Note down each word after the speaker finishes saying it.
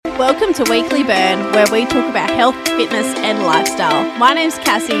Welcome to Weekly Burn, where we talk about health, fitness and lifestyle. My name's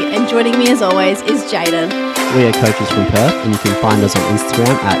Cassie and joining me as always is Jaden. We are coaches from Perth and you can find us on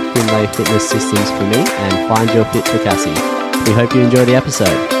Instagram at Finlay Fitness Systems for me and Find Your Fit for Cassie. We hope you enjoy the episode.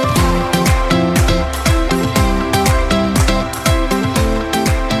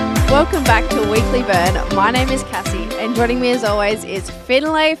 Welcome back to Weekly Burn. My name is Cassie and joining me as always is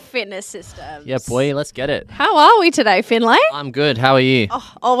Finlay Fitness Systems. Yeah, boy, let's get it. How are we today, Finlay? I'm good. How are you?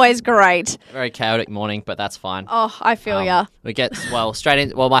 Oh, always great. Very chaotic morning, but that's fine. Oh, I feel ya. We get, straight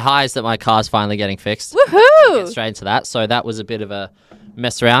in. Well, my high is that my car's finally getting fixed. Woohoo! We get straight into that. So that was a bit of a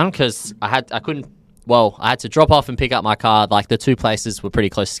mess around because I had to drop off and pick up my car. Like the two places were pretty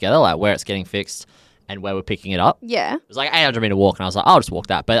close together, like where it's getting fixed and where we're picking it up. Yeah. It was like 800-meter walk, and I was like, I'll just walk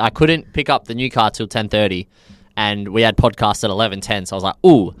that. But I couldn't pick up the new car till 10:30, and we had podcast at 11:10, so I was like,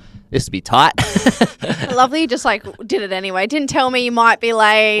 ooh, this would be tight. Lovely, you just did it anyway. Didn't tell me you might be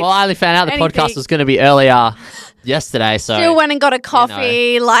late. Well, I only found out the podcast was going to be earlier yesterday, so... Still went and got a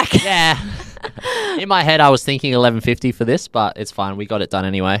coffee, Yeah. In my head, I was thinking 11:50 for this, but it's fine. We got it done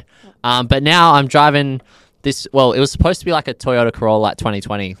anyway. But now I'm driving... it was supposed to be like a Toyota Corolla like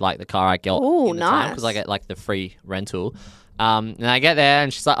 2020, like the car I got. Oh, nice. Because I get like the free rental. And I get there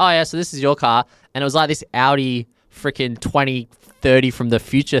and she's like, oh yeah, so this is your car. And it was like this Audi freaking 2030 from the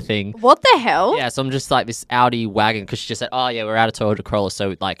future thing. What the hell? Yeah, so I'm just like this Audi wagon because she just said, oh yeah, we're out of Toyota Corolla,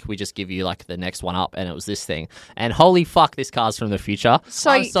 so like we just give you like the next one up, and it was this thing. And holy fuck, this car's from the future.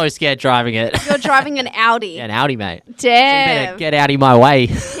 So I'm so scared driving it. You're driving an Audi. Yeah, an Audi, mate. Damn. So you better get out of my way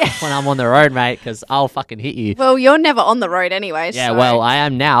when I'm on the road, mate, because I'll fucking hit you. Well, you're never on the road anyway. Yeah, so. well, I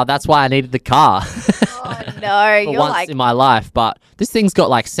am now. That's why I needed the car. Oh no, For once in my life. But this thing's got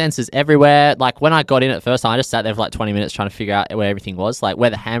like sensors everywhere. Like when I got in at first time, I just sat there for like 20 minutes trying to figure out where everything was, like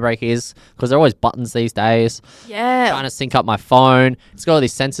where the handbrake is, because there are always buttons these days. Yeah. Trying to sync up my phone. It's got all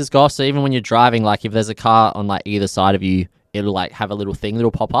these sensors, gosh. So even when you're driving, like if there's a car on like either side of you, it'll like have a little thing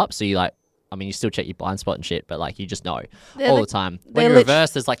that'll pop up. So you like, I mean, you still check your blind spot and shit, but like you just know all the time. When you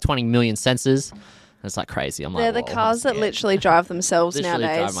reverse, there's like 20 million sensors. It's like crazy. They're the cars that literally drive themselves nowadays.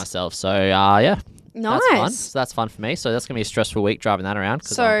 Literally drive myself. So yeah. Nice. That's fun. So that's fun for me. So that's going to be a stressful week driving that around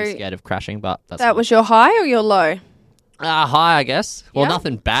because I'll be scared of crashing, but that's That was your high or your low? High, I guess. Well, Yeah.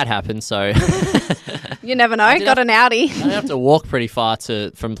 nothing bad happened, so... You never know. Got an Audi. I have to walk pretty far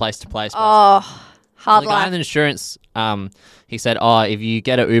from place to place. Oh, hard the guy life. in the insurance, he said, if you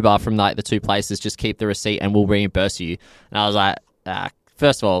get an Uber from like the two places, just keep the receipt and we'll reimburse you. And I was like,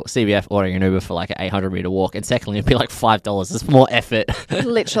 first of all, CBF ordering an Uber for like an 800-meter walk, and secondly, it'd be like $5. It's more effort.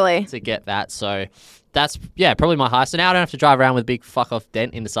 Literally. To get that. So that's, probably my high. So now I don't have to drive around with a big fuck-off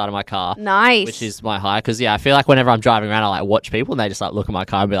dent in the side of my car. Nice. Which is my high. Because, I feel like whenever I'm driving around, I like watch people and they just like look at my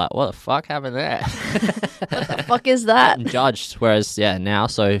car and be like, what the fuck happened there? What the fuck is that? I'm judged. Whereas, now,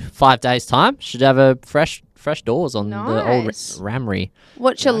 so 5 days' time, should have a fresh doors on the old Ramry.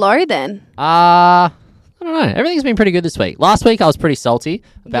 What's your low then? I don't know. Everything's been pretty good this week. Last week I was pretty salty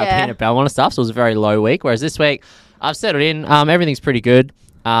about Peanut Belmont and stuff, so it was a very low week. Whereas this week I've settled in. Everything's pretty good.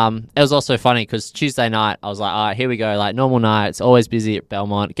 It was also funny because Tuesday night I was like, all right, here we go. Like normal night, it's always busy at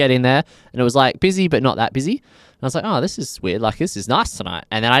Belmont. Get in there, and it was like busy but not that busy. And I was like, oh, this is weird. Like this is nice tonight.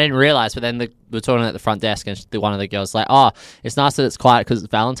 And then I didn't realize, but then we were talking at the front desk, and one of the girls was like, oh, it's nice that it's quiet because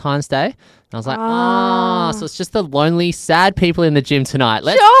it's Valentine's Day. And I was like, so it's just the lonely, sad people in the gym tonight.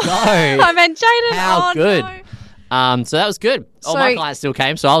 Let's go. I meant Jaden. How good. No. So that was good. All my clients still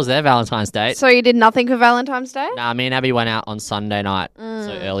came, so I was there Valentine's Day. So you did nothing for Valentine's Day? Nah, me and Abby went out on Sunday night,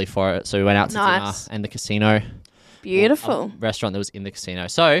 so early for it. So we went out to dinner and the casino. Beautiful. Restaurant that was in the casino.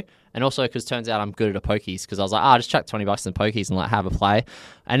 So, and also because turns out I'm good at a pokies, because I was like, just chuck $20 in pokies and like have a play.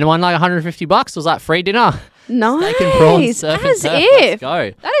 And won like $150. It was like free dinner. Nice. Steak and prawns, surf and turf. Let's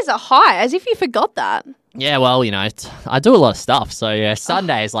go. That is a high, as if you forgot that. Yeah, well, I do a lot of stuff. So,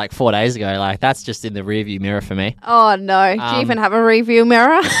 Sunday is like 4 days ago. Like, that's just in the rearview mirror for me. Oh, no. Do you even have a review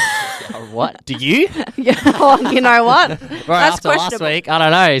mirror? What? Do you? Yeah. Well, you know what? Right, That's after last week, I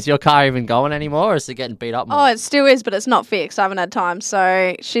don't know. Is your car even going anymore, or is it getting beat up more? Oh, it still is, but it's not fixed. I haven't had time.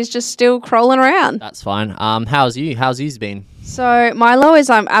 So she's just still crawling around. That's fine. How's you? How's you's been? So my low is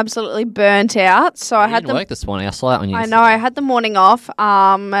I'm absolutely burnt out. So I had didn't work this morning. I saw that on you. I know. I had the morning off.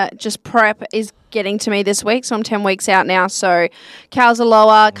 Just prep is getting to me this week, so I'm 10 weeks out now. So cows are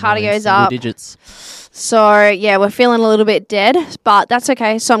lower, cardio's up. Digits. So, we're feeling a little bit dead, but that's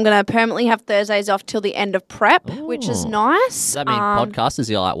okay. So I'm going to permanently have Thursdays off till the end of prep, which is nice. Does that mean podcast is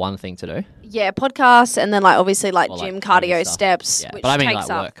your like one thing to do? Yeah, podcasts and then like obviously like gym, cardio, stuff. steps, Yeah, which but I mean takes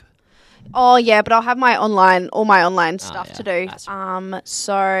like up. work. Oh but I'll have all my online stuff to do. That's right.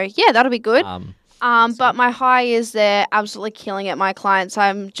 So that'll be good. But my high is they're absolutely killing it, my clients.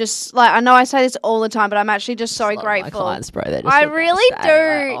 I'm just like, I know I say this all the time, but I'm actually just so grateful. My clients, bro, I really do.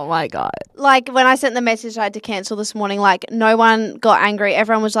 Like, oh my God. Like when I sent the message I had to cancel this morning, like no one got angry.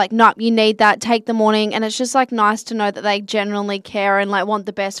 Everyone was like, nope, you need that. Take the morning. And it's just like nice to know that they genuinely care and like want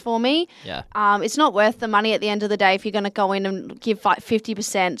the best for me. Yeah. It's not worth the money at the end of the day if you're going to go in and give like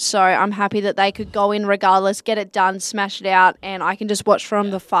 50%. So I'm happy that they could go in regardless, get it done, smash it out, and I can just watch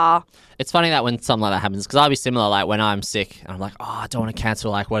from the far. It's funny that when something like that happens, because I'll be similar, like when I'm sick, and I'm like, oh, I don't want to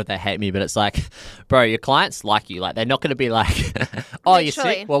cancel, like, what if they hate me? But it's like, bro, your clients like you. Like, they're not going to be like, oh, you're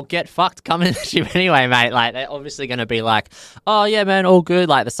sick? Well, get fucked. Come in the gym anyway, mate. Like, they're obviously going to be like, oh, yeah, man, all good.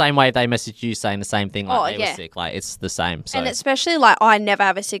 Like, the same way they message you saying the same thing, like they were sick. Like, it's the same. So. And especially, like, I never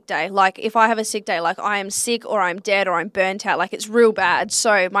have a sick day. Like, if I have a sick day, like, I am sick or I'm dead or I'm burnt out. Like, it's real bad.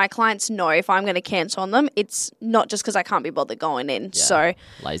 So my clients know if I'm going to cancel on them, it's not just because I can't be bothered going in. Yeah, so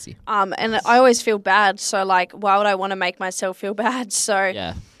lazy. And I always feel bad, so like why would I want to make myself feel bad? So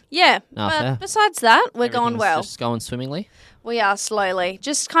yeah. No, but fair. Besides that, we're going well. Just going swimmingly. We are slowly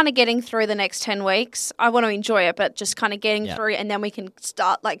just kind of getting through the next 10 weeks. I want to enjoy it, but just kind of getting through, and then we can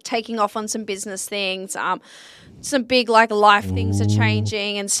start like taking off on some business things. Some big like life things are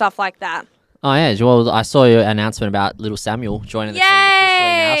changing and stuff like that. Oh, yeah. Well, I saw your announcement about little Samuel joining the team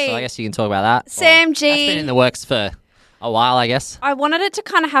officially now, so I guess you can talk about that. Sam G. That's been in the works for a while, I guess. I wanted it to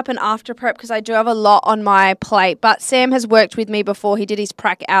kind of happen after prep because I do have a lot on my plate. But Sam has worked with me before. He did his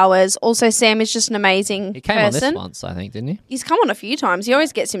prac hours. Also, Sam is just an amazing person. He came on this once, I think, didn't he? He's come on a few times. He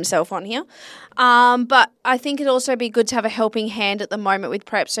always gets himself on here. But I think it'd also be good to have a helping hand at the moment with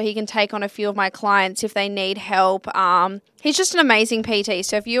prep so he can take on a few of my clients if they need help. He's just an amazing PT.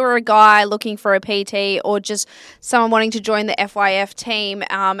 So if you're a guy looking for a PT or just someone wanting to join the FYF team,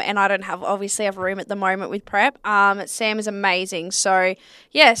 and I don't obviously have room at the moment with prep, Sam is amazing. So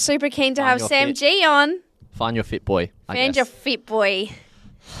yeah, super keen to have Sam G on. Find your fit boy. Find your fit boy.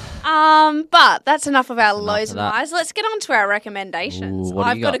 But that's enough of our lows and highs. Let's get on to our recommendations.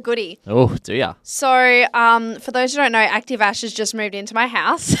 I've got a goodie. Oh, do ya? So, for those who don't know, Active Ash has just moved into my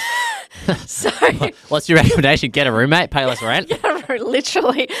house. So, what's your recommendation? Get a roommate, pay less rent? Yeah,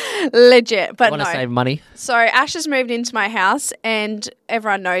 literally, legit. But want to save money? So Ash has moved into my house, and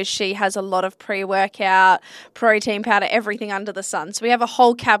everyone knows she has a lot of pre-workout, protein powder, everything under the sun. So we have a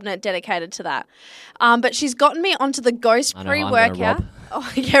whole cabinet dedicated to that. But she's gotten me onto the Ghost pre-workout.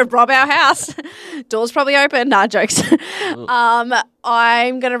 Oh, yeah, rob our house. Door's probably open. Nah, jokes.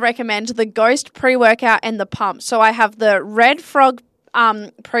 I'm going to recommend the Ghost pre-workout and the pump. So I have the Red Frog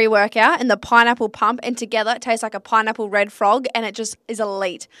pre-workout and the pineapple pump, and together it tastes like a pineapple red frog, and it just is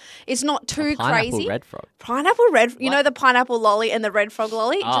elite. It's not too crazy. Red frog. Pineapple red. You know the pineapple lolly and the red frog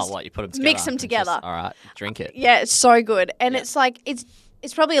lolly? Oh, just what? You put them together. Mix them together. All right, drink it. Yeah, it's so good, and it's like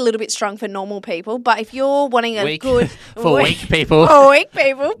it's probably a little bit strong for normal people, but if you're wanting a good weak people,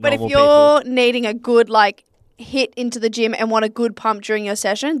 but if you're needing a good like hit into the gym and want a good pump during your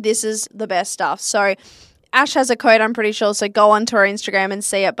session, this is the best stuff. So Ash has a code, I'm pretty sure, so go onto her Instagram and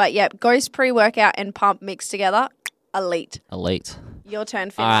see it. But yeah, Ghost pre-workout and pump mixed together, elite. Your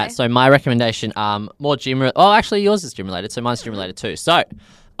turn, Finlay. All right, so my recommendation, more gym. Actually, yours is gym related, so mine's gym related too. So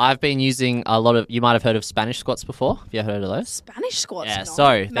I've been using a lot of. You might have heard of Spanish squats before. Have you ever heard of those? Spanish squats. Yeah,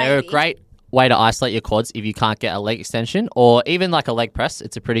 so they're a great way to isolate your quads if you can't get a leg extension or even like a leg press.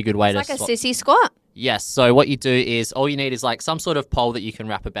 It's a pretty good way it's like a sissy squat. Yes. So what you do is all you need is like some sort of pole that you can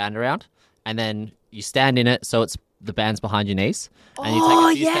wrap a band around, and then you stand in it so it's the band's behind your knees, and you take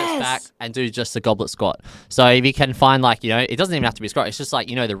a few steps back and do just a goblet squat. So if you can find like, it doesn't even have to be a squat. It's just like,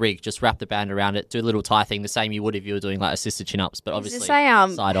 the rig, just wrap the band around it, do a little tie thing, the same you would if you were doing like assisted chin-ups, but obviously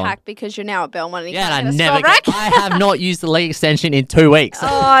side on. Hack because you're now at Belmont and you I have not used the leg extension in 2 weeks.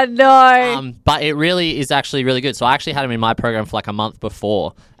 Oh, no. But it really is actually really good. So I actually had them in my program for like a month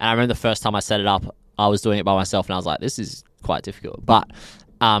before, and I remember the first time I set it up, I was doing it by myself, and I was like, this is quite difficult. But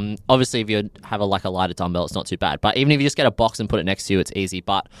obviously, if you have a lighter dumbbell, it's not too bad. But even if you just get a box and put it next to you, it's easy.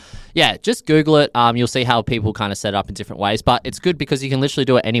 But yeah, just Google it. You'll see how people kind of set it up in different ways. But it's good because you can literally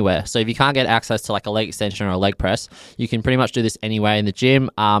do it anywhere. So if you can't get access to like a leg extension or a leg press, you can pretty much do this anywhere in the gym.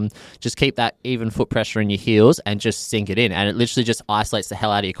 Just keep that even foot pressure in your heels and just sink it in. And it literally just isolates the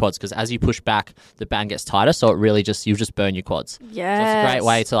hell out of your quads because as you push back, the band gets tighter. So it really you'll just burn your quads. Yeah. So it's a great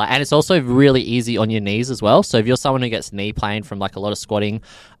way to and it's also really easy on your knees as well. So if you're someone who gets knee pain from like a lot of squatting,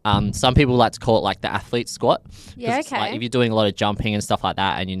 Some people like to call it like the athlete squat. Yeah, It's okay. like if you're doing a lot of jumping and stuff like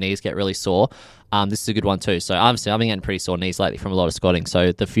that and your knees get really sore, this is a good one too. So obviously I've been getting pretty sore knees lately from a lot of squatting.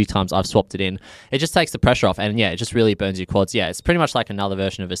 So the few times I've swapped it in, it just takes the pressure off, and yeah, it just really burns your quads. Yeah, it's pretty much like another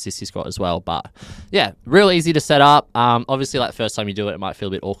version of a sissy squat as well. But yeah, real easy to set up. Obviously, like the first time you do it, it might feel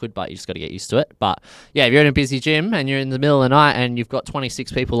a bit awkward, but you just got to get used to it. But yeah, if you're in a busy gym and you're in the middle of the night and you've got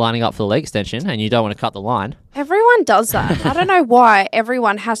 26 people lining up for the leg extension and you don't want to cut the line. Everyone does that. I don't know why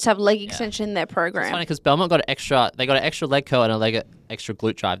everyone has to have leg extension in their program. It's funny because Belmont got they got an extra leg curl and a extra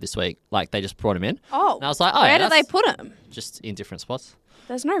glute drive this week. Like they just brought him in. Oh, and I was like, oh, where yeah, did they put them? Just in different spots.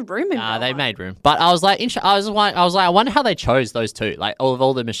 There's no room in They Belmont. made room, but I was like, I wonder how they chose those two. Like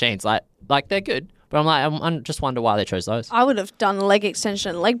all the machines, like they're good, but I'm like, I just wonder why they chose those. I would have done leg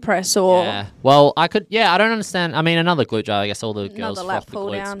extension, leg press, or Yeah, well, I could. Yeah, I don't understand. I mean, another glute drive. I guess all the girls Another lat froth the pull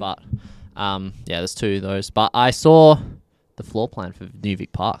glutes, down. but yeah, there's two of those. But I saw the floor plan for New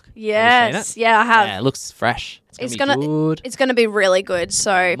Vic Park. Have you yes, seen it? yeah, I have. Yeah, it looks fresh. It's gonna gonna be good. It's gonna be really good.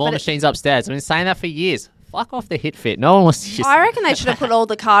 So, More but machines upstairs. I've been saying that for years. Fuck off the hit fit. No one wants to just. I reckon they should have put all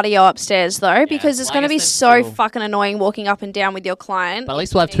the cardio upstairs though, because it's well, I going to be guess that's so still- fucking annoying walking up and down with your client. But at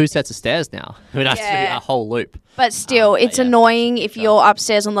least we'll have two sets of stairs now. We don't have to do Yeah. a whole loop. But still, but it's yeah, annoying that's if for you're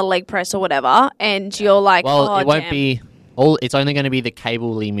upstairs on the leg press or whatever, and you're like, Well, oh, it won't damn. be all. It's only going to be the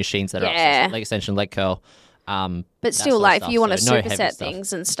cable-y machines that are Yeah. upstairs. Leg extension, leg curl. But that still, sort of like, stuff, if you want to so no heavy superset stuff.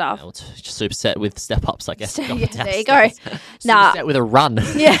 things and stuff. Well, just superset with step ups, I guess. Yeah, Going there you downstairs. go. Nah. Superset with a run.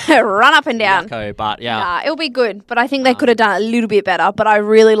 Yeah, run up and down. Yucko, but yeah. Nah, it'll be good. But I think they could have done it a little bit better. But I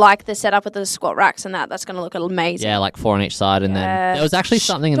really like the setup with the squat racks and that. That's going to look amazing. Yeah, like 4 on each side, and then there was actually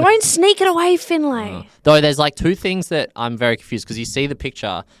something. Don't sneak it away, Finlay. Though there's like two things that I'm very confused because you see the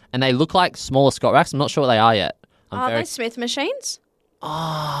picture and they look like smaller squat racks. I'm not sure what they are yet. Aren't they Smith machines?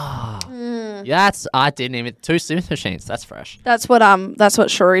 Yeah, I didn't even 2 Smith machines. That's fresh. That's what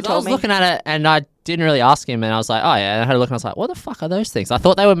Shrew I told was me. looking at it and I didn't really ask him, and I was like, oh yeah. And I had a look and I was like, what the fuck are those things? I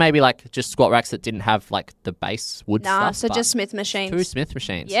thought they were maybe like just squat racks that didn't have like the base wood Nah, stuff. so but just Smith machines. 2 Smith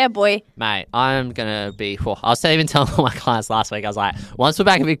machines. Yeah, boy. Mate, I'm gonna be. I was even telling all my clients last week. I was like, once we're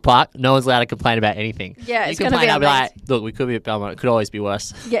back at Big Park, no one's allowed to complain about anything. Yeah, you it's gonna complain, be I'll be like, amazing. look, we could be at Belmont. It could always be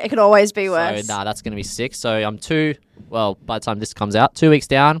worse. Yeah, it could always be worse. So that's gonna be sick. So I'm by the time this comes out, 2 weeks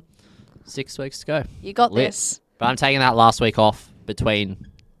down, 6 weeks to go. You got Lit. this. But I'm taking that last week off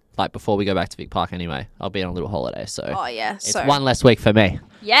before we go back to Big Park anyway. I'll be on a little holiday, so Oh yeah. it's So one less week for me.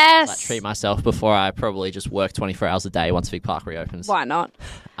 yes. Like, treat myself before I probably just work 24 hours a day once Big Park reopens. Why not?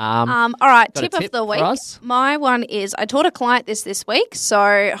 Um, All right. got a Tip of tip the for week. us? My one is I taught a client this week,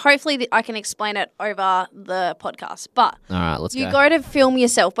 so hopefully I can explain it over the podcast. But all right, let's you go. go to film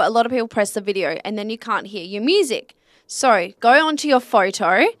yourself, but a lot of people press the video and then you can't hear your music. So go onto your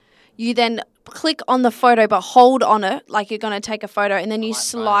photo. You then click on the photo, but hold on it like you're going to take a photo, and then you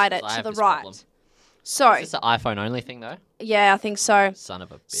slide it I to have the this right. problem. So Is this an iPhone only thing though? yeah, I think so. Son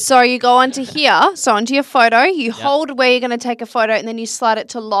of a bitch. So you go onto here, so onto your photo, you hold where you're going to take a photo, and then you slide it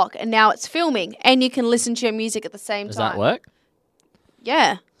to lock, and now it's filming, and you can listen to your music at the same Does time. that work?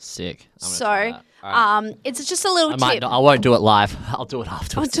 Yeah. Sick. I'm gonna So, try that. All right. it's just a little I might tip. not, I won't do it live. I'll do it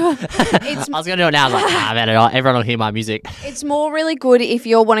afterwards. It's I was gonna do it now. I was like, man, everyone will hear my music. It's more really good if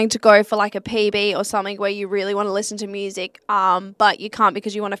you're wanting to go for like a PB or something where you really want to listen to music, but you can't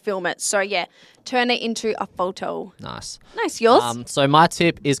because you want to film it. So yeah, turn it into a photo. Nice. Nice, yours? So my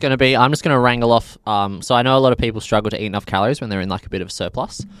tip is going to be, I'm just going to wrangle off. So I know a lot of people struggle to eat enough calories when they're in like a bit of a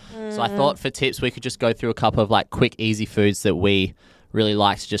surplus. So I thought for tips we could just go through a couple of like quick, easy foods that we really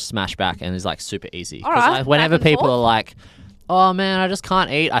like to just smash back and is like super easy. All right, Whenever back and people forth. are like, oh man, I just can't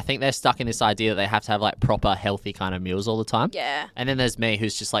eat, I think they're stuck in this idea that they have to have like proper healthy kind of meals all the time. Yeah. And then there's me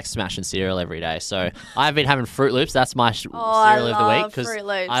who's just like smashing cereal every day. So I've been having Fruit Loops. That's my I cereal of the week love Fruit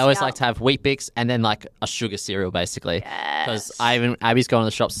Loops, I always yeah. like to have Wheat Bix and then like a sugar cereal basically. Because Abby's going to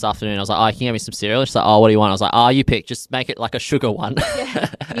the shops this afternoon. I was like, oh, can you get me some cereal? She's like, oh, what do you want? I was like, oh, you pick. Just make it like a sugar one.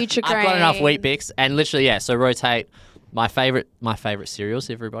 Nutri-Grain. I've got enough Wheat Bix and literally, yeah, so rotate. My favorite cereals,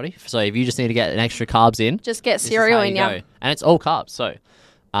 everybody. So if you just need to get an extra carbs in, Just get this is cereal how in you ya. go. And it's all carbs. So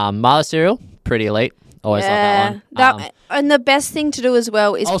Milo cereal, pretty elite. Always love that one. And the best thing to do as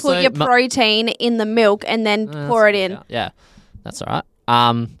well is also, put your protein in the milk and then pour it in. Yeah, that's all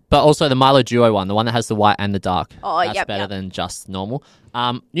right. But also the Milo Duo one, the one that has the white and the dark. Oh, that's yep, better yep. than just normal.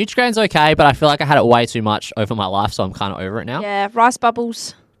 Nutri-Grain's okay, but I feel like I had it way too much over my life, so I'm kind of over it now. Yeah, rice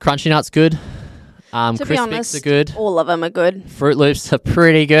bubbles. Crunchy Nut's good. To be Crispix honest, are good. all of them are good. Fruit Loops are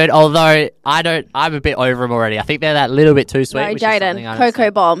pretty good, although I'm a bit over them already. I think they're that little bit too sweet. No, which is something Jaden, I Cocoa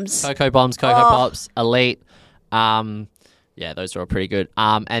understand. Bombs. Cocoa Bombs, Cocoa Pops, Elite. Yeah, those are all pretty good.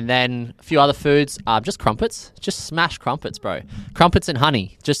 And then a few other foods, just crumpets. Just smash crumpets, bro. Crumpets and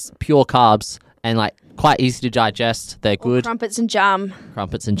honey, just pure carbs and like quite easy to digest. They're good. Crumpets and jam.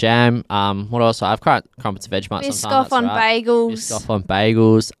 Crumpets and jam. What else? I've tried crumpets and Vegemite sometimes. Biscoff on bagels. Biscoff on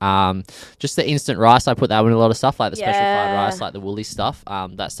bagels. Just the instant rice. I put that in a lot of stuff, like the special fried rice, like the woolly stuff.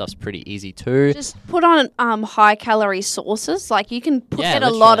 That stuff's pretty easy too. Just put on high calorie sauces. Like you can get a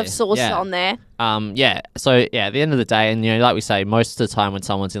lot of sauces on there. So at the end of the day, and like we say, most of the time when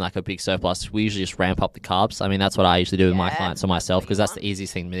someone's in like a big surplus, we usually just ramp up the carbs. I mean, that's what I usually do with my clients or myself because that's the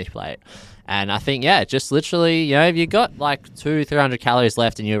easiest thing to manipulate. And I think, just literally, if you got like 200-300 calories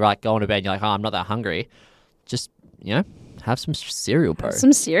left and you're like going to bed and you're like, oh, I'm not that hungry, just, have some cereal, bro. Have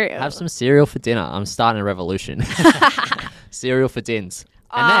some cereal. Have some cereal for dinner. I'm starting a revolution. Cereal for dins.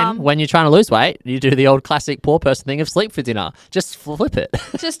 And then when you're trying to lose weight, you do the old classic poor person thing of sleep for dinner. Just flip it.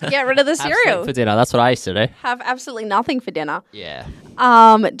 Just get rid of the cereal. Have sleep for dinner. That's what I used to do. Have absolutely nothing for dinner. Yeah.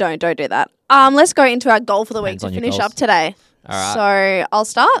 Don't do that. Let's go into our goal for the week to finish up today. All right. So I'll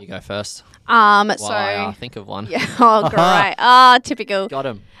start. You go first. I think of one. Yeah. Oh, great. Typical. Got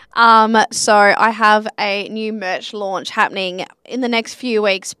him. So I have a new merch launch happening in the next few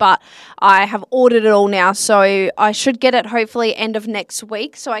weeks, but I have ordered it all now. So I should get it hopefully end of next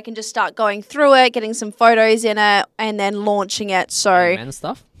week. So I can just start going through it, getting some photos in it, and then launching it. So men's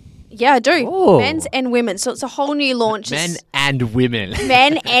stuff? Yeah, I do. Ooh. Men's and women. So it's a whole new launch. Men and women.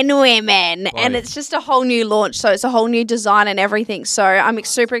 Men and women. And it's just a whole new launch. So it's a whole new design and everything. So I'm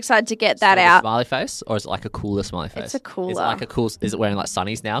super excited to get that out. Smiley face? Or is it like a cooler smiley face? It's a cooler. Is it like a cool... Is it wearing like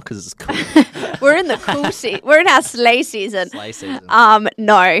sunnies now? Because it's cool. We're in the cool season. We're in our sleigh season. Sleigh season.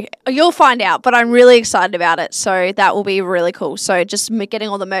 No. You'll find out. But I'm really excited about it. So that will be really cool. So just getting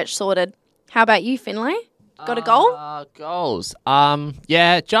all the merch sorted. How about you, Finlay? Got a goal? Goals.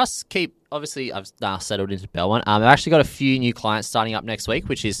 Just keep... Obviously, I've now settled into Belmont. I've actually got a few new clients starting up next week,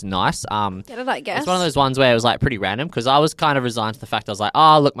 which is nice. Get it, I guess. It's one of those ones where it was like pretty random because I was kind of resigned to the fact I was like,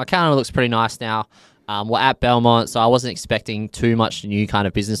 oh, look, my calendar looks pretty nice now. We're at Belmont, so I wasn't expecting too much new kind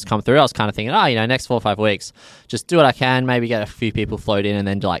of business to come through. I was kind of thinking, next 4 or 5 weeks, just do what I can, maybe get a few people float in and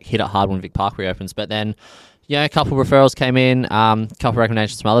then like hit it hard when Vic Park reopens. But then, a couple referrals came in, a couple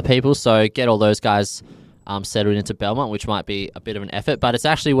recommendations from other people, so get all those guys settled into Belmont, which might be a bit of an effort, but it's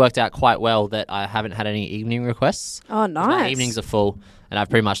actually worked out quite well that I haven't had any evening requests. Oh, nice. My evenings are full, and I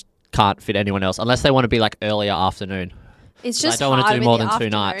pretty much can't fit anyone else unless they want to be like earlier afternoon. It's just I don't want to do more than 2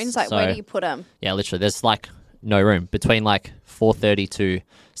 nights. Like, where do you put them? Yeah, literally, there's like no room between like 4:30 to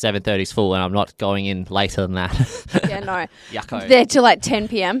 7:30 is full, and I'm not going in later than that. Yeah, no. Yucko. There till like 10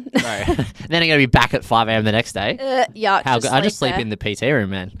 p.m. Then I'm going to be back at 5 a.m. the next day. Yuck. I just sleep in the PT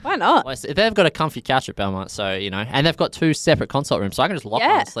room, man. Why not? Well, they've got a comfy couch at Belmont, so, and they've got 2 separate consult rooms, so I can just lock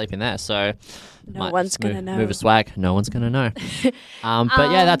on and sleep in there. So no one's going to know. Move a swag. No one's going to know.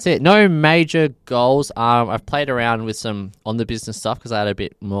 But yeah, that's it. No major goals. I've played around with some on the business stuff because I had a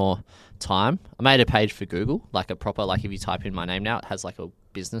bit more time. I made a page for Google, like a proper, like if you type in my name now, it has like a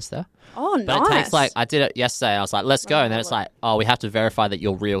business there. Oh, nice. But it takes like, I did it yesterday. I was like, let's go. And then it's like, oh, we have to verify that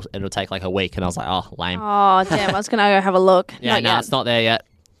you're real. It'll take like a week. And I was like, oh, lame. Oh, damn. I was going to go have a look. Yeah, no, it's not there yet.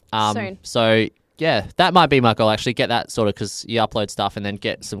 Soon. So yeah, that might be my goal, actually. Get that sorted because you upload stuff and then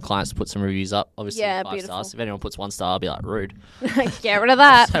get some clients to put some reviews up. Obviously, 5 stars. If anyone puts 1 star, I'll be like, rude. Get rid of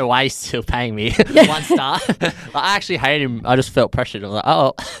that. So why are you still paying me 1 star? I actually hate him. I just felt pressured. I was like,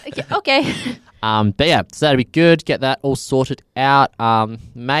 oh. Okay. But yeah, so that'd be good. Get that all sorted out.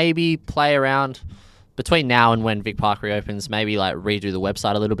 Maybe play around between now and when Vic Park reopens. Maybe like redo the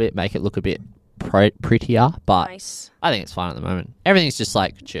website a little bit, make it look a bit prettier. But nice. I think it's fine at the moment. Everything's just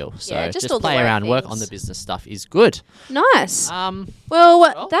like chill. So just play around, work on the business stuff is good. Nice.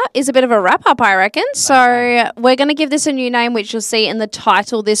 Well, that is a bit of a wrap up, I reckon. So we're going to give this a new name, which you'll see in the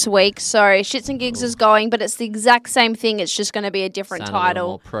title this week. So Shits and Gigs is going, but it's the exact same thing. It's just going to be a different title.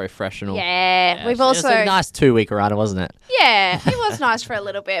 More professional. Yeah. We've also. It was a nice 2-week run, wasn't it? Yeah, it was nice for a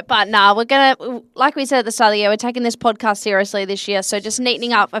little bit. But we're going to, like we said at the start of the year, we're taking this podcast seriously this year. So just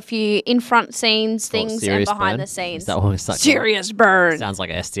neatening up a few in front scenes, things, and behind the scenes. That one was such serious burn. Sounds like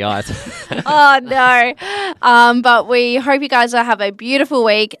a STI. Oh, no. But we hope you guys have a beautiful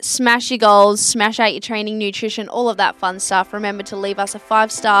week. Smash your goals, smash out your training, nutrition, all of that fun stuff. Remember to leave us a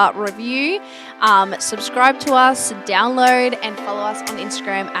 5-star review. Subscribe to us, download, and follow us on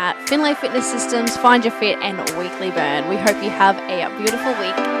Instagram at Finlay Fitness Systems, Find Your Fit, and Weekly Burn. We hope you have a beautiful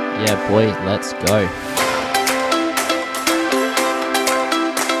week. Yeah, boy, let's go.